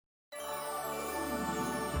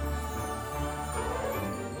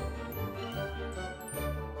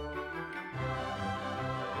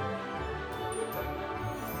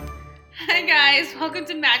Hi guys, welcome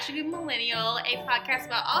to Magically Millennial, a podcast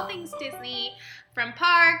about all things Disney, from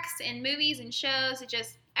parks and movies and shows to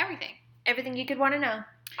just everything. Everything you could want to know.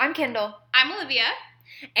 I'm Kendall. I'm Olivia.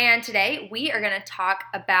 And today we are going to talk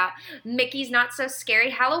about Mickey's Not So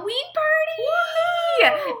Scary Halloween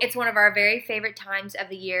Party. Woohoo! It's one of our very favorite times of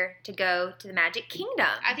the year to go to the Magic Kingdom.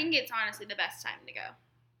 I think it's honestly the best time to go.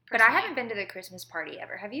 But I haven't been to the Christmas party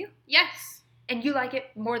ever. Have you? Yes. And you like it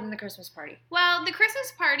more than the Christmas party? Well, the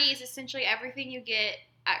Christmas party is essentially everything you get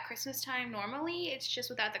at Christmas time normally. It's just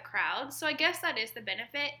without the crowd. So I guess that is the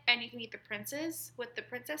benefit. And you can meet the princes with the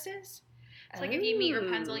princesses. So like if you meet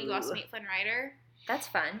Rapunzel, you also meet Flynn Rider. That's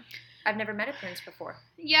fun. I've never met a prince before.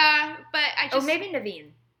 Yeah, but I just... Oh, maybe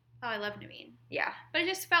Naveen. Oh, I love Naveen. Yeah. But it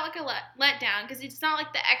just felt like a letdown because it's not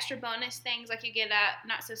like the extra bonus things like you get at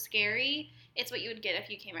Not So Scary. It's what you would get if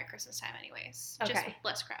you came at Christmas time anyways. Okay. Just with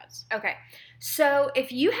less crowds. Okay. So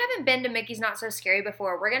if you haven't been to Mickey's Not So Scary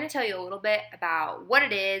before, we're going to tell you a little bit about what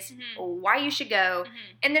it is, why you should go,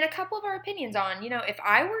 and then a couple of our opinions on, if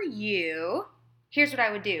I were you, here's what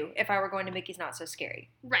I would do if I were going to Mickey's Not So Scary.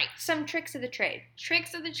 Right. Some tricks of the trade.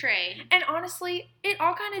 Tricks of the trade. And honestly, it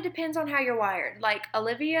all kind of depends on how you're wired. Like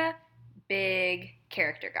Olivia, big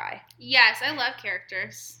character guy. Yes, I love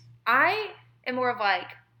characters. I am more of like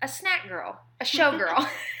a snack girl, a show girl.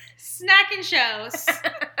 Snack and shows.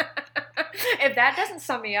 If that doesn't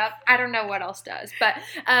sum me up, I don't know what else does. But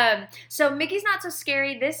so Mickey's Not So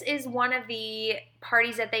Scary. This is one of the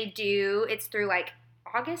parties that they do. It's through like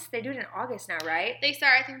August. They do it in August now, right? They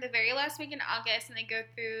start, I think, the very last week in August, and they go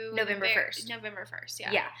through November 1st. November 1st,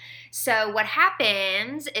 yeah. Yeah. So what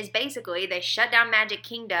happens is basically they shut down Magic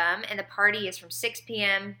Kingdom, and the party is from 6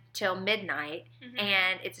 p.m. till midnight,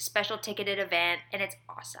 and it's a special ticketed event, and it's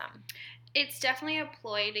awesome. It's definitely a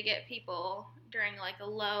ploy to get people during like a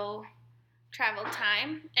low travel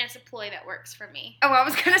time, and it's a ploy that works for me. Oh, I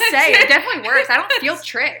was going to say, it definitely works. I don't feel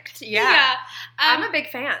tricked. Yeah. I'm a big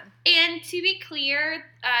fan. And to be clear,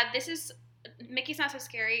 this is Mickey's Not So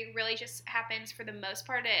Scary really just happens for the most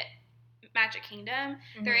part at Magic Kingdom.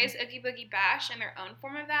 There is Oogie Boogie Bash and their own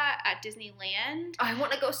form of that at Disneyland. I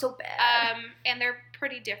want to go so bad. And they're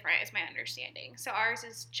pretty different, is my understanding. So ours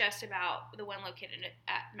is just about the one located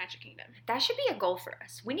at Magic Kingdom. That should be a goal for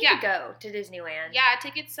us. We need to go to Disneyland. Yeah,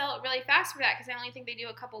 tickets sell really fast for that because I only think they do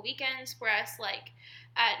a couple weekends. Whereas like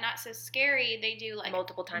at Not So Scary, they do like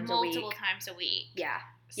multiple times a week. Yeah.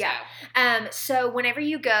 Yeah. So whenever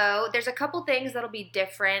you go, there's a couple things that'll be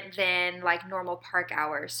different than like normal park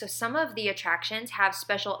hours. So some of the attractions have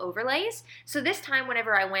special overlays. So this time,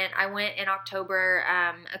 whenever I went in October,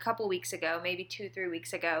 a couple weeks ago, maybe 2-3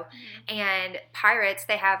 weeks ago, and Pirates,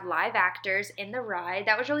 they have live actors in the ride.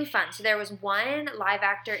 That was really fun. So there was one live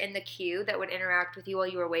actor in the queue that would interact with you while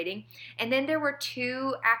you were waiting, and then there were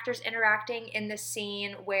 2 actors interacting in the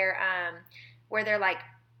scene where they're like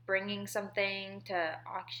bringing something to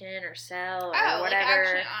auction or sell or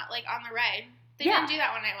whatever. Like on the ride. They didn't do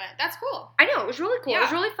that when I went. That's cool. I know. It was really cool. Yeah. It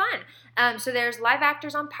was really fun. So there's live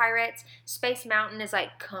actors on Pirates. Space Mountain is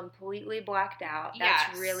like completely blacked out.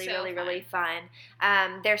 That's really fun.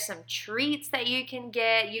 There's some treats that you can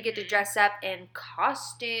get. You get to dress up in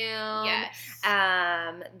costume. Yes.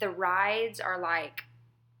 The rides are like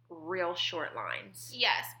real short lines.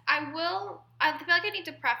 Yes. I feel like I need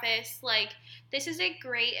to preface, like, this is a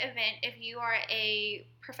great event if you are a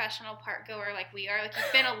professional park goer like we are. Like,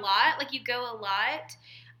 you've been a lot. Like, you go a lot.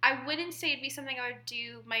 I wouldn't say it'd be something I would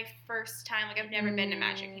do my first time. Like, I've never been to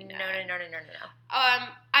Magic Kingdom. No.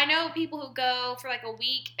 I know people who go for, like, a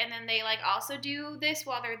week, and then they, like, also do this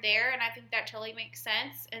while they're there, and I think that totally makes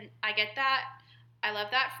sense, and I get that. I love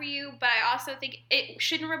that for you, but I also think it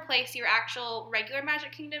shouldn't replace your actual regular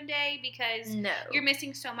Magic Kingdom day because you're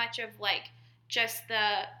missing so much of, like, just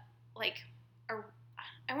the, like,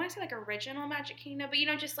 I want to say, like, original Magic Kingdom, but,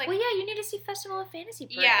 just, like... Well, yeah, you need to see Festival of Fantasy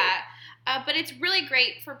Parade. Yeah, but it's really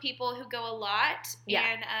great for people who go a lot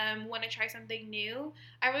and want to try something new.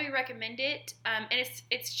 I really recommend it, and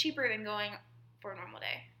it's cheaper than going for a normal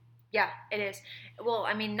day. Yeah, it is. Well,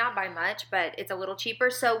 I mean, not by much, but it's a little cheaper.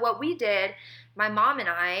 So what we did, my mom and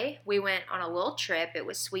I, we went on a little trip. It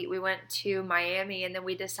was sweet. We went to Miami, and then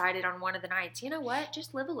we decided on one of the nights, you know what?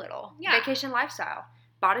 Just live a little. Yeah. Vacation lifestyle.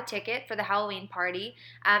 Bought a ticket for the Halloween party,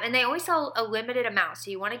 and they always sell a limited amount, so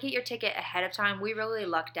you want to get your ticket ahead of time. We really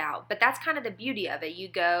lucked out, but that's kind of the beauty of it. You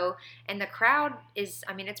go, and the crowd is,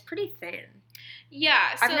 I mean, it's pretty thin.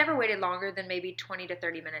 Yeah. So I've never waited longer than maybe 20 to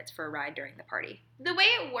 30 minutes for a ride during the party. The way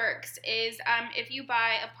it works is if you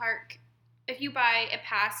buy a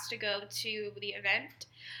pass to go to the event,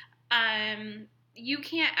 you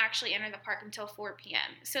can't actually enter the park until 4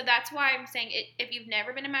 p.m. So that's why I'm saying if you've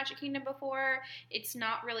never been to Magic Kingdom before, it's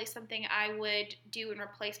not really something I would do in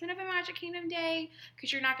replacement of a Magic Kingdom day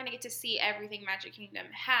because you're not going to get to see everything Magic Kingdom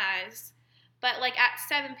has. But like at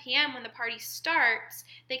 7 p.m. when the party starts,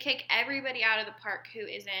 they kick everybody out of the park who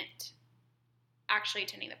isn't actually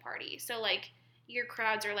attending the party. So like your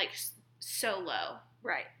crowds are like so low.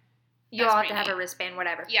 Right. You all have to have a wristband,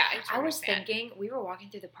 whatever. Yeah, I was thinking, we were walking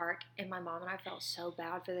through the park, and my mom and I felt so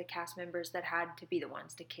bad for the cast members that had to be the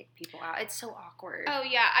ones to kick people out. It's so awkward. Oh,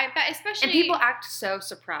 yeah, I bet, especially... And people act so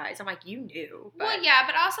surprised. I'm like, you knew. But... Well, yeah,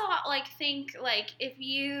 but also, like, think, like, if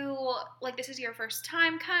you, like, this is your first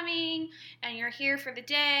time coming, and you're here for the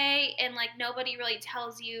day, and, like, nobody really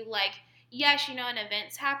tells you, like, yes, you know an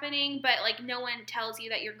event's happening, but, like, no one tells you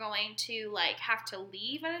that you're going to, like, have to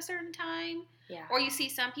leave at a certain time. Yeah. Or you see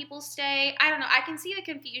some people stay. I don't know. I can see the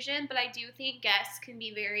confusion, but I do think guests can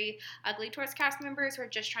be very ugly towards cast members who are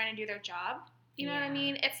just trying to do their job. You know what I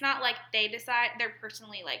mean? It's not like they're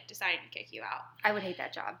personally, like, deciding to kick you out. I would hate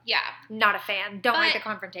that job. Yeah. Not a fan. Don't like the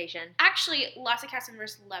confrontation. Actually, lots of cast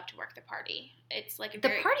members love to work the party. It's like the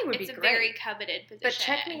party would be great. It's a very coveted position. But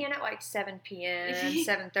check me in at like 7 p.m.,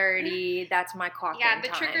 7:30. That's my clock in time. Yeah,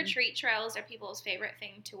 the trick-or-treat trails are people's favorite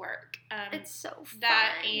thing to work. It's so fun.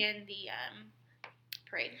 That and the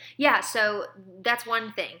parade. Yeah, so that's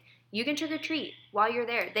one thing. You can trick or treat while you're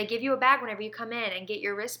there. They give you a bag whenever you come in and get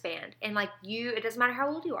your wristband. And like it doesn't matter how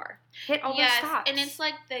old you are. Hit all those stops. And it's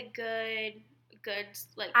like the good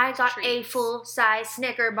like I got treats. a full size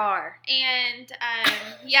Snicker bar. And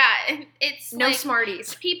yeah, it's no like,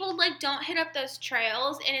 Smarties. People like don't hit up those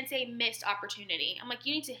trails, and it's a missed opportunity. I'm like,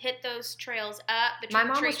 you need to hit those trails up. The my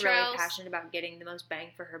mom was trails. really passionate about getting the most bang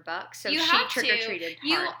for her buck, so she trick or treated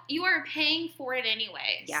hard. You are paying for it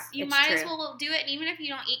anyways. Yeah, you might as well do it. And even if you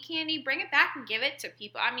don't eat candy, bring it back and give it to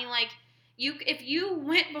people. I mean, like if you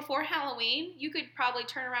went before Halloween, you could probably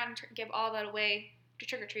turn around and give all that away to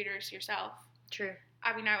trick or treaters yourself. True.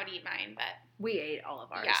 I mean, I would eat mine, but... We ate all of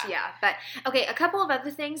ours, yeah. But, okay, a couple of other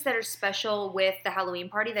things that are special with the Halloween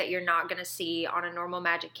party that you're not going to see on a normal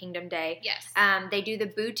Magic Kingdom day. Yes. They do the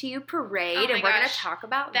Boo to You parade, and we're going to talk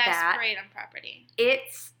about that. Best parade on property.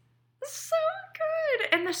 It's so good.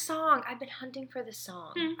 And the song, I've been hunting for the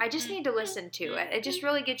song. I just need to listen to it. It just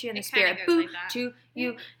really gets you in the spirit. Boo to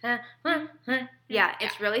You. Yeah,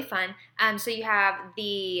 it's really fun. So you have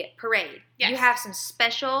the parade. Yes. You have some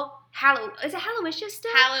special... Is it Hallowishes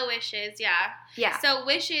still? Hallowishes, yeah. Yeah. So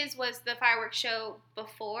Wishes was the fireworks show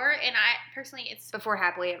before, and I personally it's before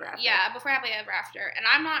Happily Ever After. Yeah, before Happily Ever After. And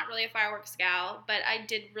I'm not really a fireworks gal, but I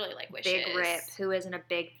did really like Wishes. Big Rip, who isn't a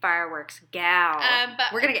big fireworks gal?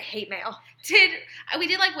 But we're gonna get hate mail. We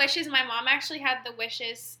did like Wishes. My mom actually had the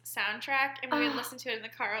Wishes soundtrack, and we would listen to it in the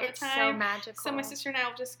car all the time. It's so magical. So my sister and I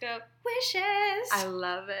will just go Wishes. I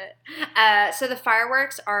love it. So the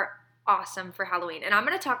fireworks are awesome for Halloween, and I'm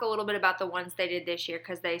going to talk a little bit about the ones they did this year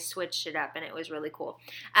because they switched it up and it was really cool.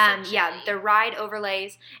 Yeah, the ride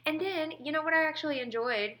overlays, and then you know what I actually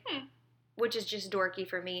enjoyed, which is just dorky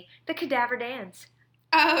for me, the cadaver dance.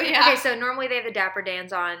 Oh yeah. Okay, so normally they have the Dapper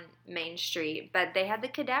Dans on Main Street, but they had the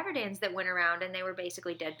cadaver dans that went around, and they were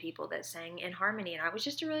basically dead people that sang in harmony, and I was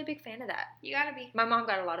just a really big fan of that. You gotta be. My mom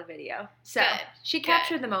got a lot of video, so she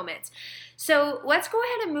captured the moments. So let's go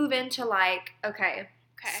ahead and move into okay.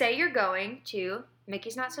 Say you're going to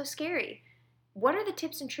Mickey's Not So Scary. What are the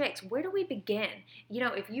tips and tricks? Where do we begin? You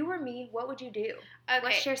know, if you were me, what would you do? Okay.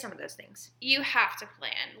 Let's share some of those things. You have to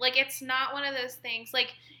plan. Like, it's not one of those things.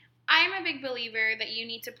 Like, I'm a big believer that you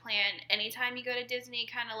need to plan anytime you go to Disney,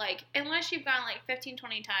 kind of like, unless you've gone like 15,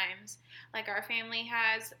 20 times, like our family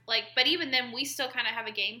has, like, but even then we still kind of have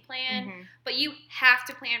a game plan, but you have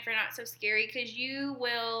to plan for Not So Scary because you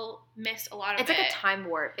will miss a lot of it. It's like a time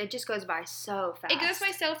warp. It just goes by so fast. It goes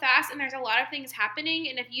by so fast, and there's a lot of things happening,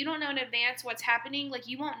 and if you don't know in advance what's happening, like,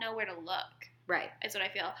 you won't know where to look. Right. Is what I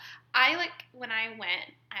feel. When I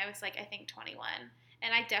went, I was like, I think 21.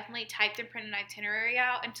 And I definitely typed and printed an itinerary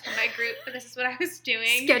out and told my group that this is what I was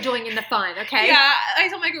doing. Scheduling in the fun, okay? Yeah, I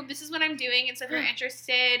told my group this is what I'm doing, and so if you're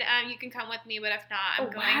interested, you can come with me. But if not, I'm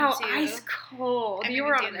going to. Wow, ice cold. You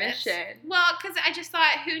were on a mission. Well, because I just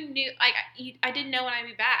thought, who knew? Like, I didn't know when I'd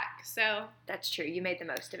be back, so. That's true. You made the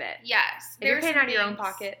most of it. Yes. If you're paying out of your own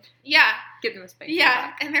pocket. Yeah. Get the most bang.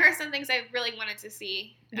 Yeah, and there are some things I really wanted to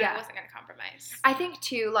see. I wasn't going to compromise. I think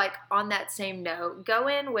too, like on that same note, go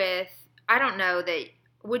in with. I don't know that.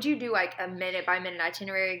 Would you do like a minute by minute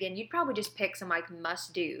itinerary again? You'd probably just pick some like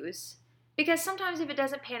must do's, because sometimes if it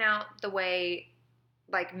doesn't pan out the way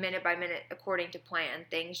like minute by minute according to plan,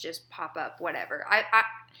 things just pop up. Whatever.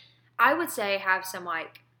 I would say have some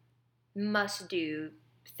like must do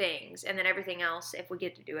things, and then everything else, if we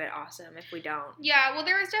get to do it, awesome. If we don't, Yeah, well,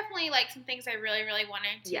 there was definitely, like, some things I really, really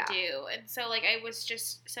wanted to Yeah. do. And so, like, I was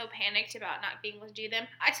just so panicked about not being able to do them.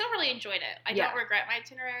 I still really enjoyed it. I Yeah. don't regret my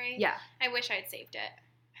itinerary. yeah. I wish I'd saved it.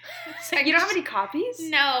 So you don't have any copies?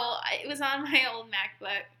 No, it was on my old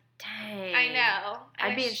MacBook. Dang. I know.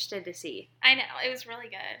 I'd be interested to see. I know. It was really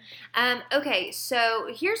good. Okay, so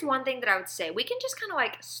here's one thing that I would say. We can just kind of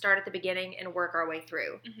like start at the beginning and work our way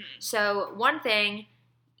through. Mm-hmm. So one thing,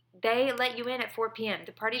 they let you in at 4 p.m.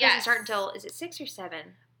 The party doesn't Yes. start until, is it 6 or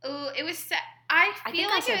 7? Ooh, it was. I I feel think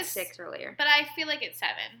like I said it was 6 earlier. but I feel like it's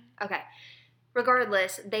 7. Okay.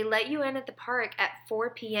 Regardless, they let you in at the park at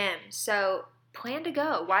 4 p.m. So plan to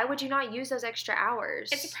go. Why would you not use those extra hours?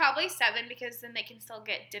 It's probably 7 because then they can still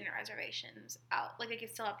get dinner reservations out. Like, they can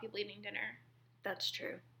still have people eating dinner. That's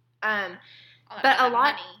true. All that But a kind of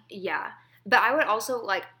lot, money. yeah. But I would also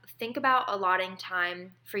like think about allotting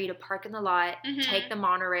time for you to park in the lot, Mhm. take the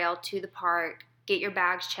monorail to the park, get your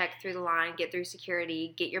bags checked through the line, get through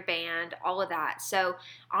security, get your band, all of that. So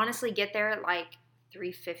honestly, get there at like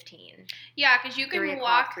 3:15. Yeah, because you 3 can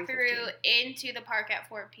o'clock, walk 3:15. through into the park at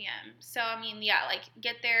 4 p.m. So, I mean, yeah, like,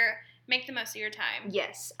 get there, make the most of your time.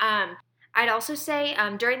 Yes. I'd also say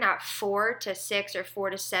during that 4 to 6 or 4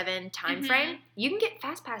 to 7 time Mhm. frame, you can get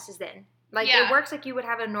fast passes then. Like Yeah. it works like you would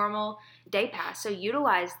have a normal day pass. So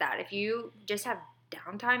utilize that. If you just have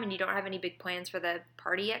downtime and you don't have any big plans for the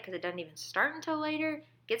party yet because it doesn't even start until later,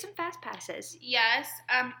 get some fast passes. Yes,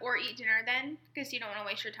 or eat dinner then, because you don't want to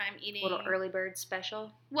waste your time eating. Little early bird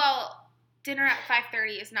special. Well, dinner at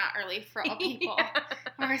 5:30 is not early for all people.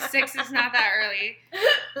 Or 6 is not that early.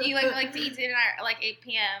 You like to eat dinner at like 8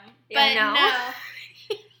 p.m. Yeah, I But know. no.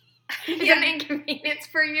 Is Yeah. that an inconvenience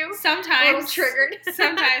for you? Sometimes. A little triggered.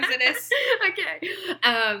 Sometimes it is.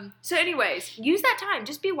 Okay. So anyways, use that time.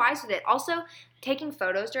 Just be wise with it. Also, taking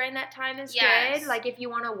photos during that time is Yes. good. Like if you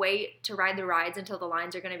want to wait to ride the rides until the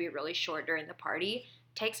lines are going to be really short during the party,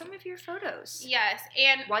 take some of your photos Yes,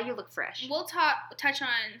 and while you look fresh. we'll touch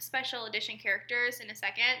on special edition characters in a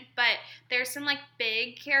second, but there's some like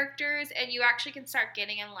big characters, and you actually can start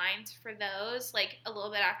getting in lines for those like a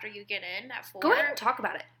little bit after you get in at 4. Go ahead and talk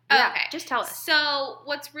about it. Oh, Yeah, okay. just tell us. So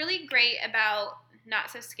what's really great about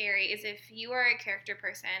Not So Scary is if you are a character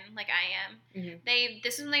person like I am, Mhm.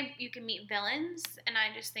 this is when you can meet villains, and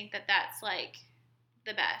I just think that that's like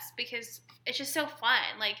the best because it's just so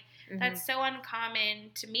fun. Like Mhm. that's so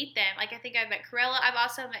uncommon to meet them. Like I think I've met Cruella. I've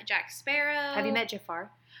also met Jack Sparrow. Have you met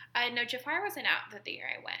Jafar? No, Jafar wasn't out the year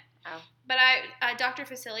I went. Oh. But Dr.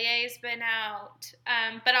 Facilier's been out.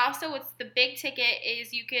 But also, what's the big ticket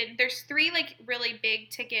is there's 3 like really big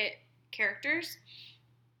ticket characters.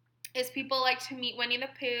 Is people like to meet Winnie the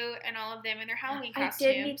Pooh and all of them in their Halloween costumes.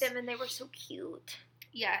 I did meet them and they were so cute.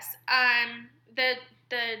 Yes.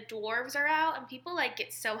 The dwarves are out, and people like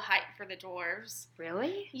get so hyped for the dwarves.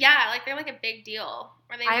 Really? Yeah, like they're like a big deal.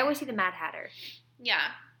 I always see the Mad Hatter,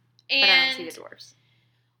 Yeah. but I don't see the dwarves.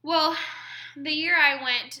 Well, the year I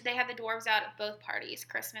went, they had the dwarves out at both parties,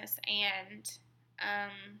 Christmas and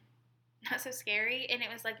Not So Scary, and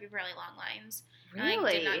it was like really long lines. Really?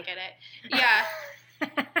 I did not get it. Yeah.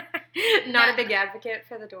 Not No. a big advocate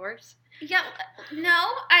for the dwarves. Yeah. No,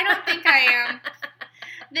 I don't think I am.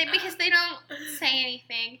 Because they don't say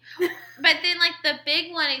anything. But then, like, the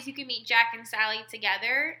big one is you can meet Jack and Sally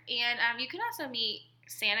together, and you can also meet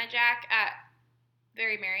Santa Jack at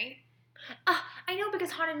Very Merry. I know,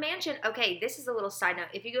 because Haunted Mansion, okay, this is a little side note.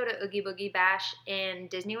 If you go to Oogie Boogie Bash in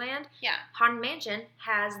Disneyland, Yeah. Haunted Mansion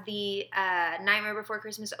has the Nightmare Before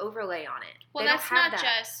Christmas overlay on it. Well, They don't that's have not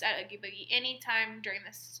that. just at Oogie Boogie. Anytime during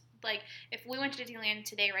this, like, if we went to Disneyland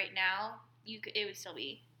today right now, it would still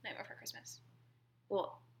be Nightmare Before Christmas.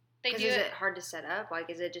 Well, They because do is it. it hard to set up? Like,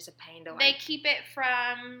 is it just a pain to, like... They keep it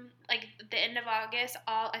from, like, the end of August,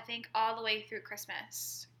 all the way through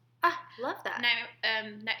Christmas. Love that.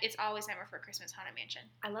 It's always Nightmare Before Christmas Haunted Mansion.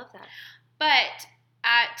 I love that. But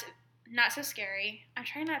at Not So Scary, I'm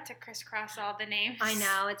trying not to crisscross all the names. I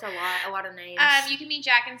know, it's a lot of names. You can meet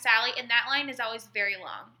Jack and Sally, and that line is always very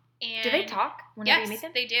long. And do they talk whenever yes, you meet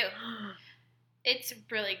them? they do. It's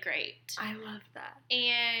really great. I love that.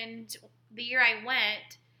 And the year I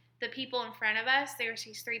went, the people in front of us, there was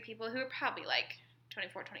these 3 people who were probably like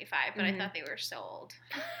 24, 25, but I thought they were so old.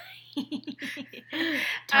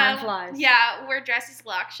 Time flies. Yeah, we're dressed as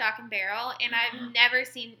Lock, Shock, and Barrel, and I've never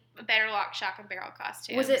seen a better Lock, Shock, and Barrel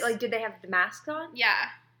costume. Was it like, did they have the masks on? Yeah.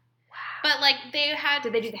 Wow. But like they had...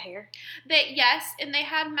 Did they do the hair? Yes, and they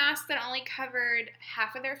had masks that only covered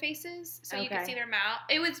half of their faces, so you could Okay. see their mouth.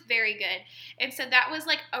 It was very good. And so that was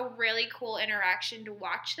like a really cool interaction to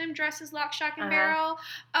watch them dress as Lock, Shock, and Barrel.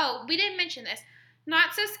 Oh, we didn't mention this.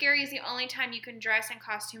 Not So Scary is the only time you can dress in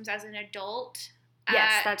costumes as an adult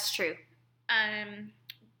Yes, at that's true.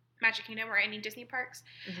 Magic Kingdom or any Disney parks.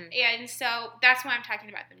 Mm-hmm. And so that's why I'm talking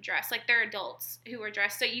about them dressed. Like, they're adults who are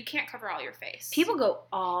dressed, so you can't cover all your face. People go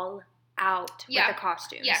all out with the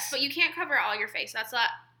costumes. Yes, but you can't cover all your face. That's not.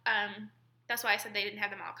 That's why I said they didn't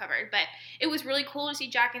have them all covered. But it was really cool to see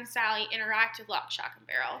Jack and Sally interact with Lock, Shock, and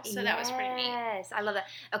Barrel. So that was pretty neat. Yes, I love that.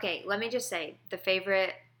 Okay, let me just say the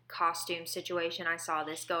favorite costume situation I saw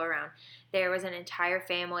this go around. There was an entire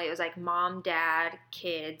family. It was like mom, dad,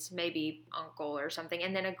 kids, maybe uncle or something,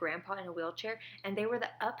 and then a grandpa in a wheelchair, and they were the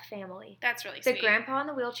Up family. That's really sweet. The grandpa in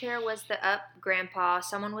the wheelchair was the Up grandpa.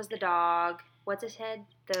 Someone was the dog. What's his head?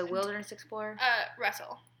 The Wilderness Explorer?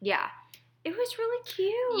 Russell. Yeah. It was really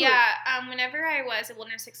cute. Yeah, whenever I was a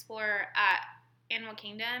Wilderness Explorer at Animal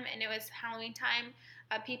Kingdom and it was Halloween time,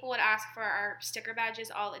 people would ask for our sticker badges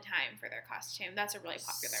all the time for their costume. That's a really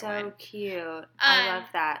popular one. So cute. I love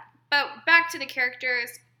that. But back to the characters,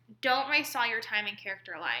 don't waste all your time in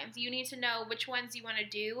character lines. You need to know which ones you want to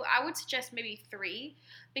do. I would suggest maybe 3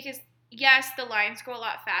 because, yes, the lines go a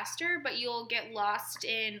lot faster, but you'll get lost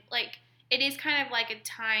in, like, it is kind of like a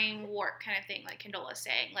time warp kind of thing, like Kendall was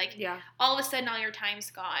saying. Like, all of a sudden, all your time's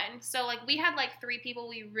gone. So, like, we had, like, 3 people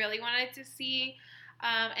we really wanted to see.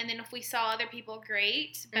 And then if we saw other people,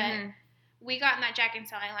 great. But we got in that Jack and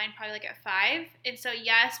Sally line probably, like, at 5. And so,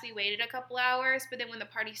 yes, we waited a couple hours. But then when the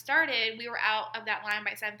party started, we were out of that line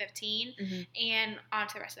by 7:15 and on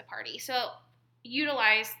to the rest of the party. So,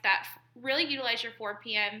 utilize that. Really utilize your 4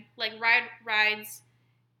 p.m. Like, rides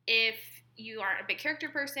if you aren't a big character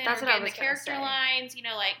person. That's or what I get in was the character lines, you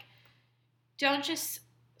know, like, don't just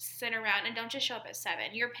sit around and don't just show up at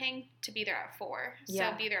 7. You're paying to be there at 4,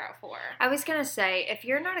 so be there at 4. I was gonna say, if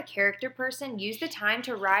you're not a character person, use the time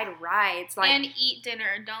to ride rides, like, and eat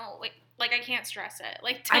dinner. Don't like I can't stress it.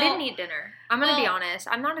 Like, I didn't eat dinner. I'm gonna be honest.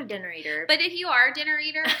 I'm not a dinner eater. But if you are a dinner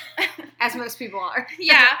eater, as most people are,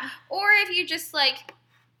 or if you just like,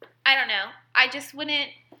 I don't know, I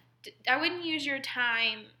wouldn't use your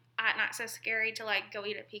time at Not So Scary to, like, go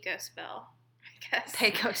eat a Pico Spill.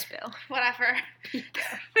 Pico Spill. Whatever.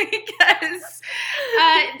 Because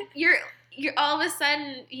you're all of a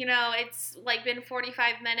sudden, you know, it's, like, been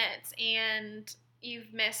 45 minutes and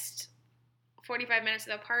you've missed 45 minutes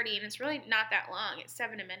of the party, and it's really not that long. It's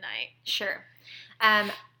 7 to midnight. Sure.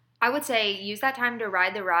 I would say use that time to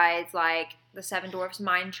ride the rides, like the Seven Dwarfs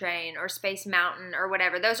Mine Train or Space Mountain or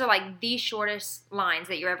whatever. Those are, like, the shortest lines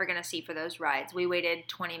that you're ever going to see for those rides. We waited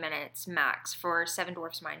 20 minutes max for Seven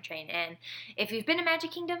Dwarfs Mine Train, and if you've been to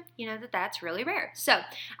Magic Kingdom, you know that that's really rare. So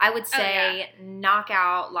I would say knock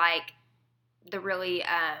out, like, the really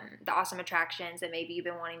the awesome attractions that maybe you've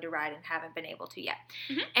been wanting to ride and haven't been able to yet.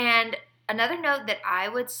 And another note that I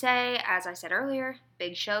would say, as I said earlier,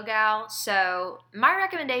 big show gal. So my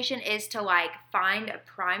recommendation is to, like, find a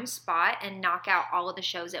prime spot and knock out all of the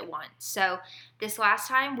shows at once. So this last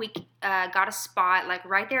time we got a spot, like,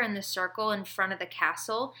 right there in the circle in front of the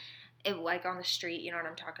castle. It, like, on the street, you know what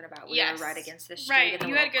I'm talking about. We were right against the street in the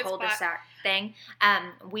little cul-de-sac thing.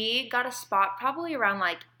 We got a spot probably around,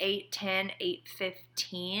 like, 8:10,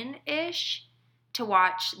 8:15-ish. to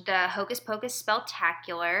watch the Hocus Pocus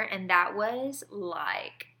Spelltacular, and that was,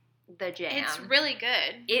 like, the jam. It's really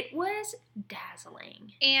good. It was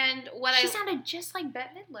dazzling. And she sounded just like Bette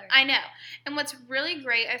Midler. I know. And what's really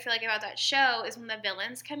great, I feel like, about that show is when the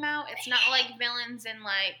villains come out. It's not like villains in,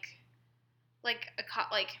 like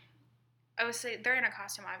I would say they're in a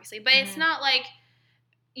costume, obviously, but it's not like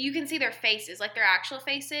you can see their faces, like their actual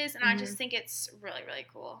faces, and I just think it's really, really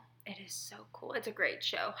cool. It is so cool. It's a great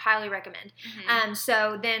show. Highly recommend.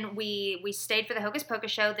 So then we stayed for the Hocus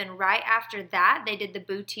Pocus show. Then right after that, they did the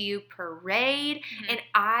Boo to You parade. And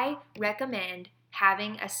I recommend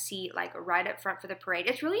having a seat, like, right up front for the parade.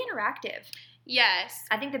 It's really interactive. Yes.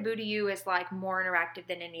 I think the Boo to You is, like, more interactive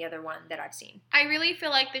than any other one that I've seen. I really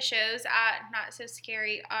feel like the shows at Not So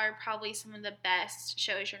Scary are probably some of the best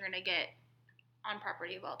shows you're going to get on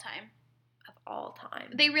property of all time. Of all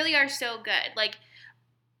time. They really are so good. Like,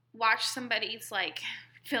 watch somebody's, like,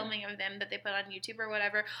 filming of them that they put on YouTube or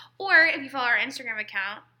whatever. Or if you follow our Instagram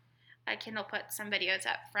account, Kendall put some videos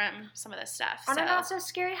up from some of the stuff. On a Not So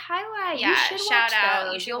Scary highlight. Yeah, you should shout watch out.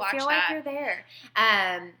 those. You should You'll watch feel that. like you're there.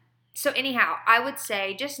 So anyhow, I would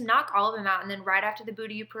say just knock all of them out, and then right after the Boo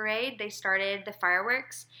to You parade, they started the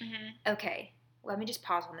fireworks. Okay, let me just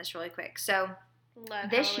pause on this really quick. So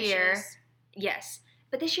this year,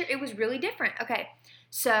 but this year it was really different. Okay,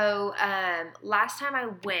 so last time I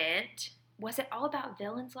went, was it all about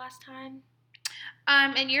villains last time?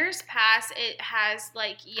 In years past, it has,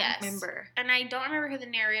 like, yes. I remember. And I don't remember who the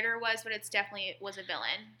narrator was, but it was a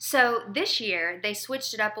villain. So this year, they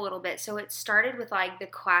switched it up a little bit. So it started with, like, the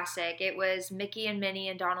classic. It was Mickey and Minnie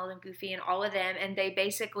and Donald and Goofy and all of them. And they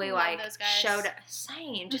basically, Love those guys. showed up.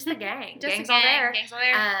 Same. Just the gang. Just Gang's the all gang. there. Gang's all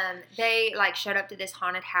there. They, like, showed up to this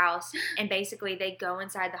haunted house. And basically, they go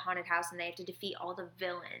inside the haunted house and they have to defeat all the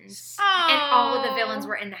villains. Oh. And all of the villains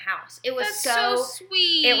were in the house. It was That's so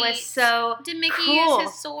sweet. It was so Did Mickey cool. use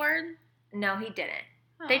his sword? No, he didn't.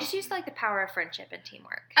 Oh. They just used, like, the power of friendship and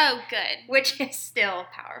teamwork. Oh, good. Which is still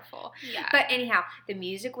powerful. Yeah. But anyhow, the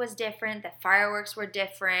music was different. The fireworks were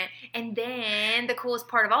different. And then the coolest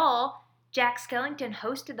part of all, Jack Skellington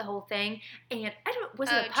hosted the whole thing. And was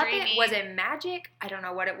it a puppet? Dreamy. Was it magic? I don't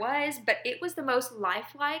know what it was. But it was the most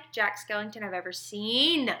lifelike Jack Skellington I've ever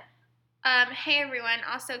seen. Hey everyone.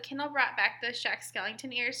 Also, Kendall brought back those Jack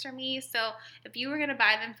Skellington ears for me, so if you were gonna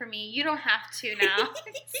buy them for me, you don't have to now.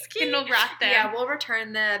 Kendall brought them. Yeah, we'll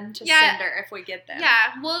return them to Cinder if we get them.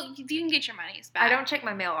 Yeah, well, you can get your monies back. I don't check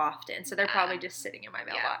my mail often, so they're probably just sitting in my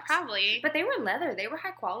mailbox. Yeah, probably. But they were leather. They were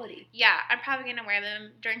high quality. Yeah, I'm probably gonna wear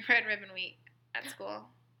them during Red Ribbon Week at school.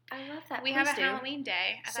 I love that. We have a Halloween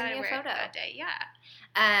day. I Send thought me I'd a wear it photo. that day. Yeah.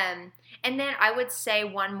 And then I would say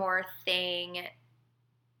one more thing.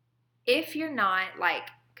 If you're not, like,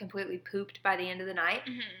 completely pooped by the end of the night,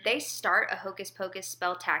 they start a Hocus Pocus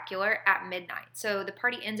Spelltacular at midnight. So the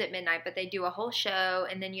party ends at midnight, but they do a whole show,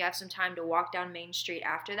 and then you have some time to walk down Main Street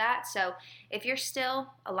after that. So if you're still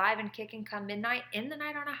alive and kicking come midnight, end the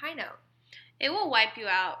night on a high note. It will wipe you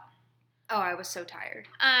out. Oh, I was so tired.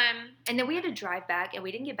 And then we had to drive back, and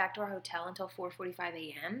we didn't get back to our hotel until 4:45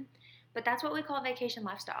 a.m., but that's what we call vacation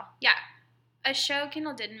lifestyle. Yeah. A show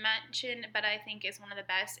Kendall didn't mention, but I think is one of the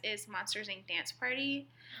best, is Monsters, Inc. Dance Party.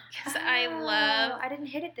 Because I didn't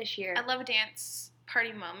hit it this year. I love a dance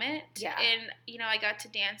party moment. Yeah. And, I got to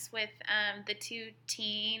dance with the two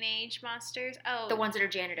teenage monsters. Oh. The ones that are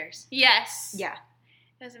janitors. Yes. Yeah.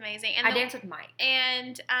 It was amazing. And I danced with Mike.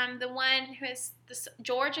 And the one who has,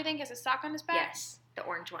 George, I think, has a sock on his back. Yes. The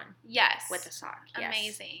orange one. Yes. With the sock. Yes.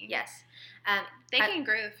 Amazing. Yes. They can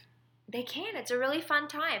groove. They can. It's a really fun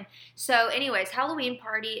time. So anyways, Halloween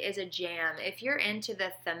party is a jam. If you're into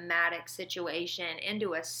the thematic situation,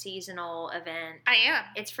 into a seasonal event, I am.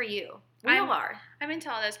 It's for you. We all are. I'm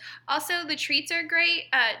into all this. Also, the treats are great.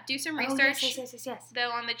 Do some research, Yes.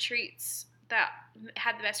 though, on the treats that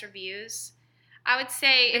had the best reviews. I would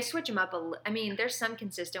say they switch them up there's some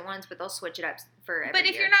consistent ones, but they'll switch it up for every But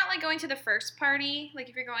if year. you're not, like, going to the first party, like,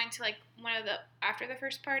 if you're going to, like, one of the after the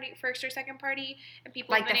first or second party, and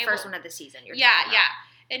people like have been the first one of the season, you're yeah, talking about.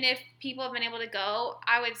 and if people have been able to go,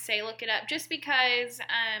 I would say look it up, just because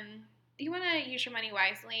you want to use your money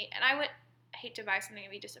wisely, and I would hate to buy something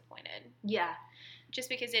and be disappointed. Yeah. Just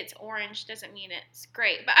because it's orange doesn't mean it's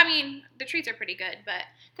great. But, the treats are pretty good, but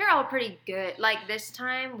they're all pretty good. Like, this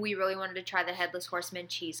time, we really wanted to try the Headless Horseman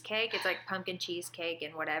cheesecake. It's like pumpkin cheesecake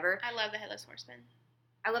and whatever. I love the Headless Horseman.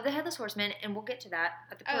 I love the Headless Horseman, and we'll get to that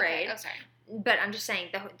at the parade. Okay. Oh, sorry. But I'm just saying,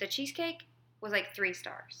 the cheesecake was like 3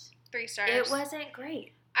 stars. 3 stars. It wasn't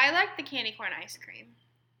great. I like the candy corn ice cream.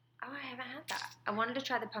 Oh, I haven't had that. I wanted to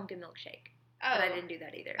try the pumpkin milkshake, Oh. but I didn't do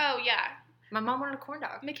that either. Oh, yeah. My mom wanted a corn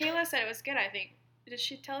dog. Michaela said it was good, I think. Did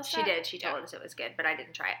she tell us She that? did. She told us it was good, but I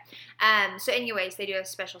didn't try it. So anyways, they do have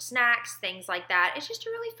special snacks, things like that. It's just a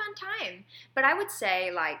really fun time. But I would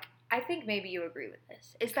say, like, I think maybe you agree with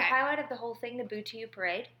this. Is the highlight of the whole thing the Boo to You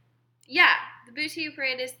parade? Yeah. The Boo to You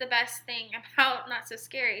parade is the best thing about Not So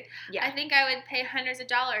Scary. Yeah. I think I would pay hundreds of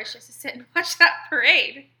dollars just to sit and watch that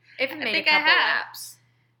parade. If it made a couple laps.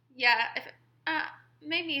 Yeah.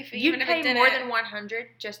 Maybe if You'd even if pay it didn't. more than 100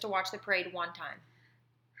 just to watch the parade one time.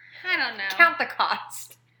 I don't know. Count the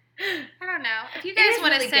cost. I don't know. If you guys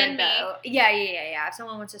want to send me. Yeah. If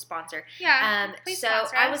someone wants to sponsor. Yeah. Please so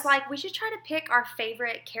sponsor I us. was like, we should try to pick our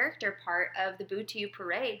favorite character part of the Boo to You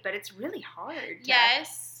parade, but it's really hard.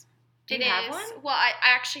 Yes. Do you have one? Well, I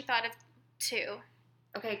actually thought of 2.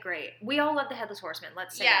 Okay, great. We all love the Headless Horseman.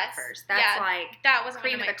 Let's say that first. That's that was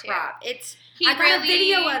cream of the crop. He I got really a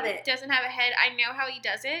video of it. Doesn't have a head. I know how he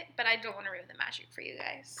does it, but I don't want to ruin the magic for you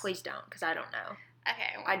guys. Please don't, because I don't know.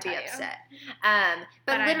 Okay, I won't I'd be tell you. upset.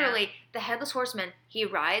 But But literally, the Headless Horseman, he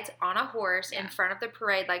rides on a horse in front of the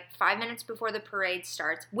parade, like 5 minutes before the parade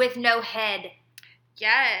starts, with no head.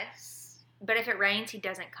 Yes. But if it rains, he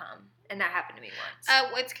doesn't come. And that happened to me once.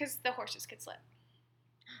 Well, it's because the horses could slip.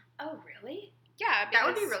 Oh, really? Yeah. That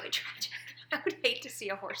would be really tragic. I would hate to see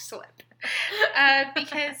a horse slip.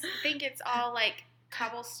 Because I think it's all, like,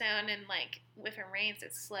 cobblestone and, like, if it rains,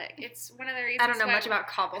 it's slick. It's one of the reasons I don't know much about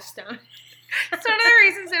cobblestone. It's one of the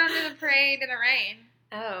reasons they don't do the parade in the rain.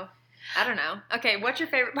 Oh. I don't know. Okay, what's your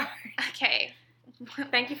favorite part? Okay.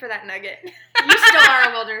 Thank you for that nugget. You still are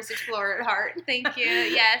a wilderness explorer at heart. Thank you.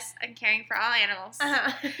 Yes, I'm caring for all animals.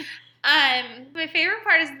 Uh-huh. My favorite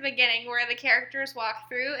part is the beginning where the characters walk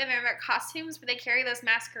through and they're in their costumes, but they carry those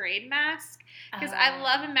masquerade masks. Because I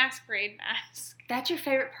love a masquerade mask. That's your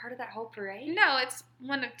favorite part of that whole parade? No, it's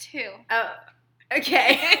one of two. Oh,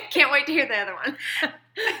 okay. Can't wait to hear the other one.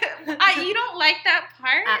 You don't like that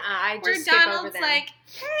part? I just where skip Donald's over them. like,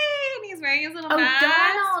 hey, and he's wearing his little Oh, mask.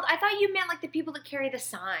 Donald! I thought you meant like the people that carry the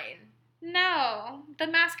sign. No, the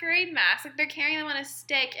masquerade mask. Like they're carrying them on a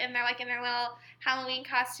stick, and they're like in their little Halloween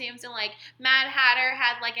costumes, and like Mad Hatter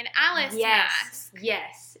had like an Alice mask.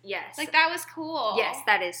 Yes. Like that was cool. Yes,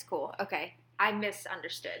 that is cool. Okay, I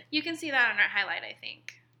misunderstood. You can see that on our highlight, I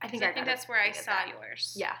think. I think that's where I saw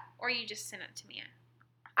yours. Yeah. Or you just sent it to me.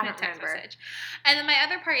 I don't remember. Message. And then my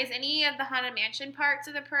other part is any of the Haunted Mansion parts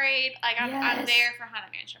of the parade. Like I'm there for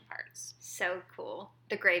Haunted Mansion parts. So cool.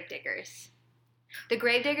 The Gravediggers.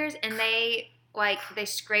 And they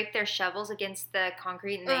scrape their shovels against the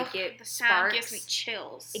concrete and they get the sparks. sound gives me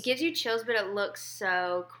chills. It gives you chills, but it looks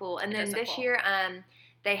so cool. And then this cool. year,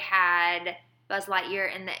 they had Buzz Lightyear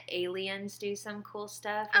and the aliens do some cool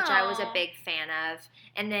stuff, which I was a big fan of.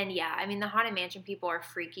 And then, the Haunted Mansion people are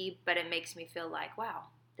freaky, but it makes me feel like, wow,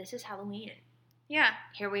 this is Halloween. Yeah.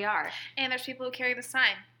 Here we are. And there's people who carry the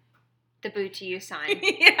sign. The Boo to You sign.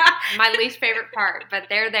 Yeah. My least favorite part, but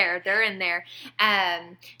they're there. They're in there.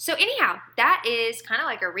 So anyhow, that is kind of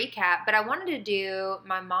like a recap, but I wanted to do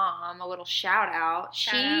my mom a little shout out.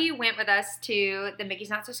 She went with us to the Mickey's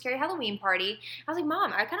Not So Scary Halloween party. I was like,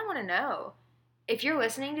 Mom, I kind of want to know if you're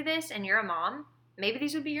listening to this and you're a mom, maybe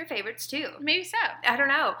these would be your favorites too. Maybe so. I don't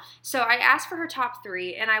know. So I asked for her top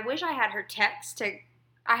 3, and I wish I had her text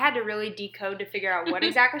I had to really decode to figure out what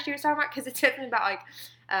exactly she was talking about, because it said something about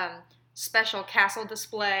special castle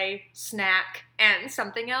display, snack, and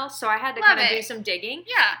something else. So I had to kind of do some digging.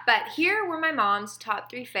 Yeah. But here were my mom's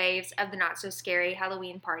top 3 faves of the Not So Scary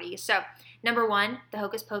Halloween party. So number 1, the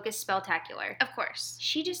Hocus Pocus Spelltacular. Of course.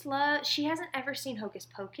 She hasn't ever seen Hocus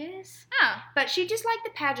Pocus. Oh. But she just liked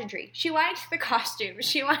the pageantry. She liked the costumes.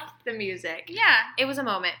 She liked the music. Yeah. It was a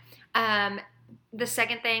moment. The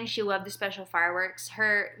second thing, she loved the special fireworks.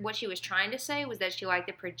 What she was trying to say was that she liked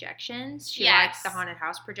the projections. She liked the haunted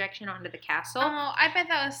house projection onto the castle. Oh, I bet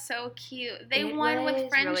that was so cute. They won with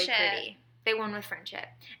friendship. Really pretty. They won with friendship.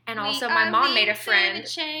 And also, my mom made a friend.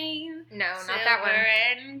 No, not that one.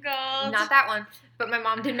 And gold. Not that one. But my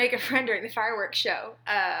mom did make a friend during the fireworks show.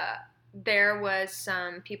 There was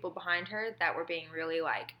some people behind her that were being really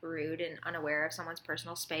rude and unaware of someone's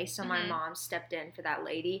personal space. So my mom stepped in for that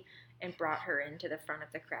lady and brought her into the front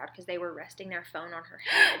of the crowd because they were resting their phone on her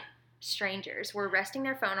head. Strangers were resting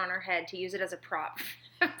their phone on her head to use it as a prop.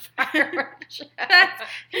 You are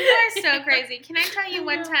so crazy. Can I tell you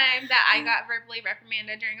one time that I got verbally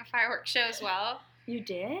reprimanded during a fireworks show as well? You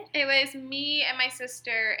did? It was me and my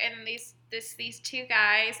sister and these 2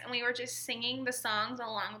 guys, and we were just singing the songs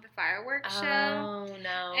along with the fireworks show. Oh,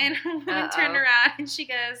 no. And a woman turned around and she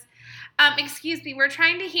goes, excuse me, we're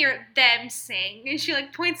trying to hear them sing. And she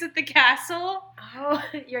points at the castle. Oh,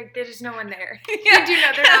 you're like, there's no one there. Yeah. You do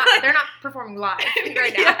know they're not performing live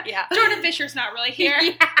right now. Yeah. Jordan Fisher's not really here.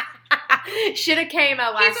 Yeah. Should have came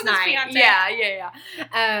last night. Fiance. Yeah.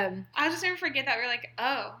 I'll just never forget that. We were like,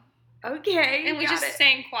 oh. Okay. And we just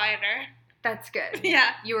sang quieter. That's good.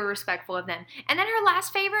 Yeah. You were respectful of them. And then her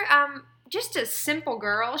last favorite, just a simple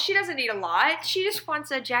girl. She doesn't need a lot. She just wants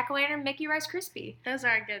a jack-o'-lantern Mickey Rice Krispie. Those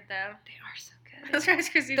are good, though. They are so good. Those Rice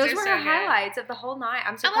Krispies Those are were so her good. highlights of the whole night.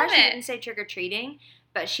 I'm surprised she didn't say trick-or-treating,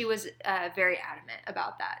 but she was very adamant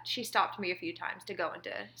about that. She stopped me a few times to go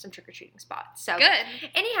into some trick-or-treating spots. So good.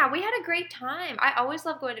 Anyhow, we had a great time. I always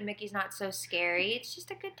love going to Mickey's Not So Scary. It's just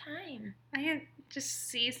a good time. I can just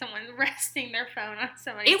see someone resting their phone on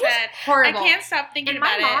somebody's head. It was horrible. I can't stop thinking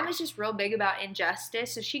about it. And my mom is just real big about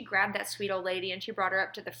injustice, so she grabbed that sweet old lady and she brought her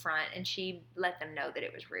up to the front and she let them know that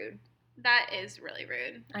it was rude. That is really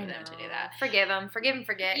rude for them to do that. Forgive them. Forgive and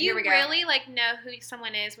forget. You Here we go. really know who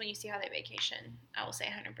someone is when you see how they vacation. I will say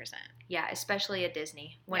 100%. Yeah, especially at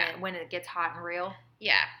Disney when it gets hot and real.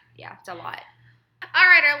 Yeah. Yeah, it's a lot. All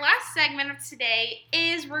right, our last segment of today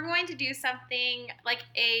is we're going to do something like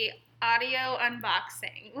a audio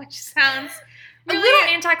unboxing, which sounds really a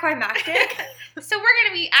little anticlimactic. So we're going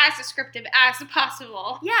to be as descriptive as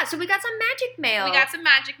possible. Yeah, so we got some magic mail.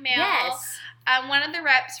 Yes. One of the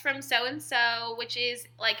reps from so-and-so, which is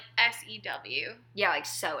SEW. Yeah,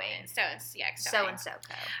 sewing. So-and-so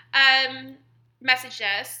Co. Messaged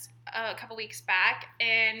us a couple weeks back,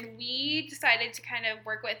 and we decided to kind of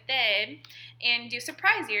work with them and do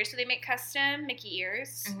surprise ears. So they make custom Mickey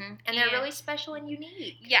ears. Mm-hmm. And they're really special and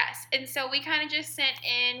unique. Yes. And so we kind of just sent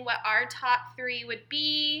in what our top 3 would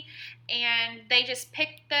be, and they just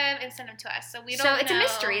picked them and sent them to us. So we don't know. So it's a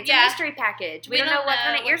mystery. It's a mystery package. We don't know what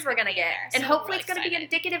kind of ears we're going to get. And hopefully it's going to be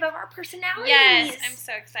indicative of our personalities. Yes. I'm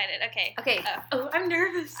so excited. Okay. I'm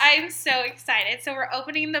nervous. I'm so excited. So we're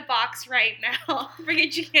opening the box right now.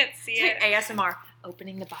 Forget you can't see it. ASMR.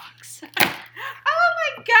 Opening the box. Oh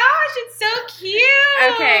my gosh, it's so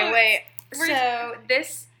cute. Okay, wait.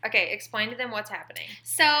 Explain to them what's happening.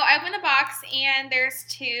 So I opened the box, and there's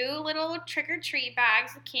 2 little trick-or-treat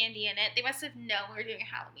bags with candy in it. They must have known we were doing a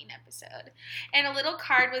Halloween episode. And a little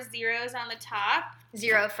card with zeros on the top.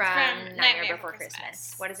 0 from Nightmare Before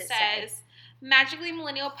Christmas. What does it say? Magically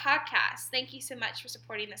Millennial Podcast. Thank you so much for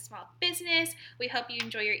supporting the small business. We hope you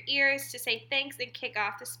enjoy your ears. To say thanks and kick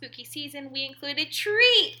off the spooky season, we included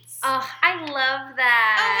treats. Oh, I love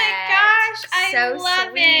that. Oh my gosh, I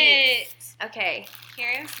love it. Okay.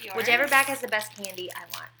 Here's yours. Whichever bag has the best candy, I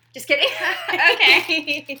want. Just kidding.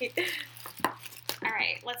 Okay. All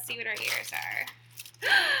right, let's see what our ears are.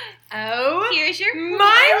 Oh, here's your my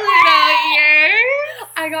little ears.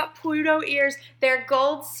 I got Pluto ears. They're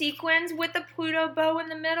gold sequins with the Pluto bow in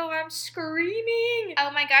the middle. I'm screaming. Oh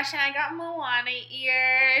my gosh, and I got Moana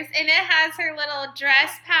ears. And it has her little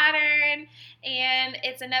dress pattern. And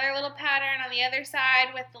it's another little pattern on the other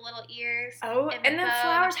side with the little ears. Oh, and the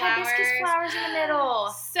flowers, hibiscus flowers in the middle.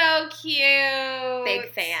 So cute.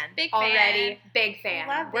 Big fan. Big already. Fan. Big fan.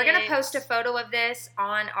 Love We're going to post a photo of this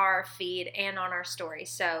on our feed and on our story.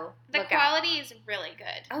 So the quality is really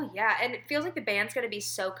good. Oh, yeah. And it feels like the band's going to be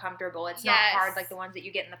so comfortable. It's not hard like the ones that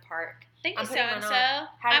you get in the park. Thank you, so-and-so.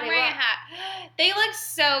 I'm wearing a hat. They look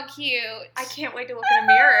so cute. I can't wait to look in a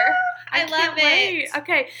mirror. I love it.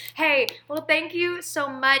 Okay. Hey, well, thank you so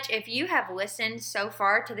much. If you have listened so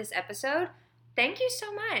far to this episode, thank you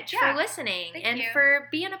so much for listening and for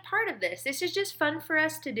being a part of this. This is just fun for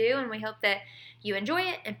us to do, and we hope that you enjoy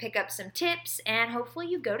it and pick up some tips, and hopefully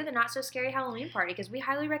you go to the Not So Scary Halloween party, because we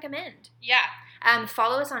highly recommend. Yeah.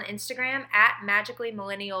 Follow us on Instagram at Magically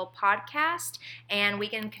Millennial Podcast, and we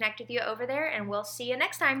can connect with you over there, and we'll see you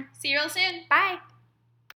next time. See you real soon. Bye.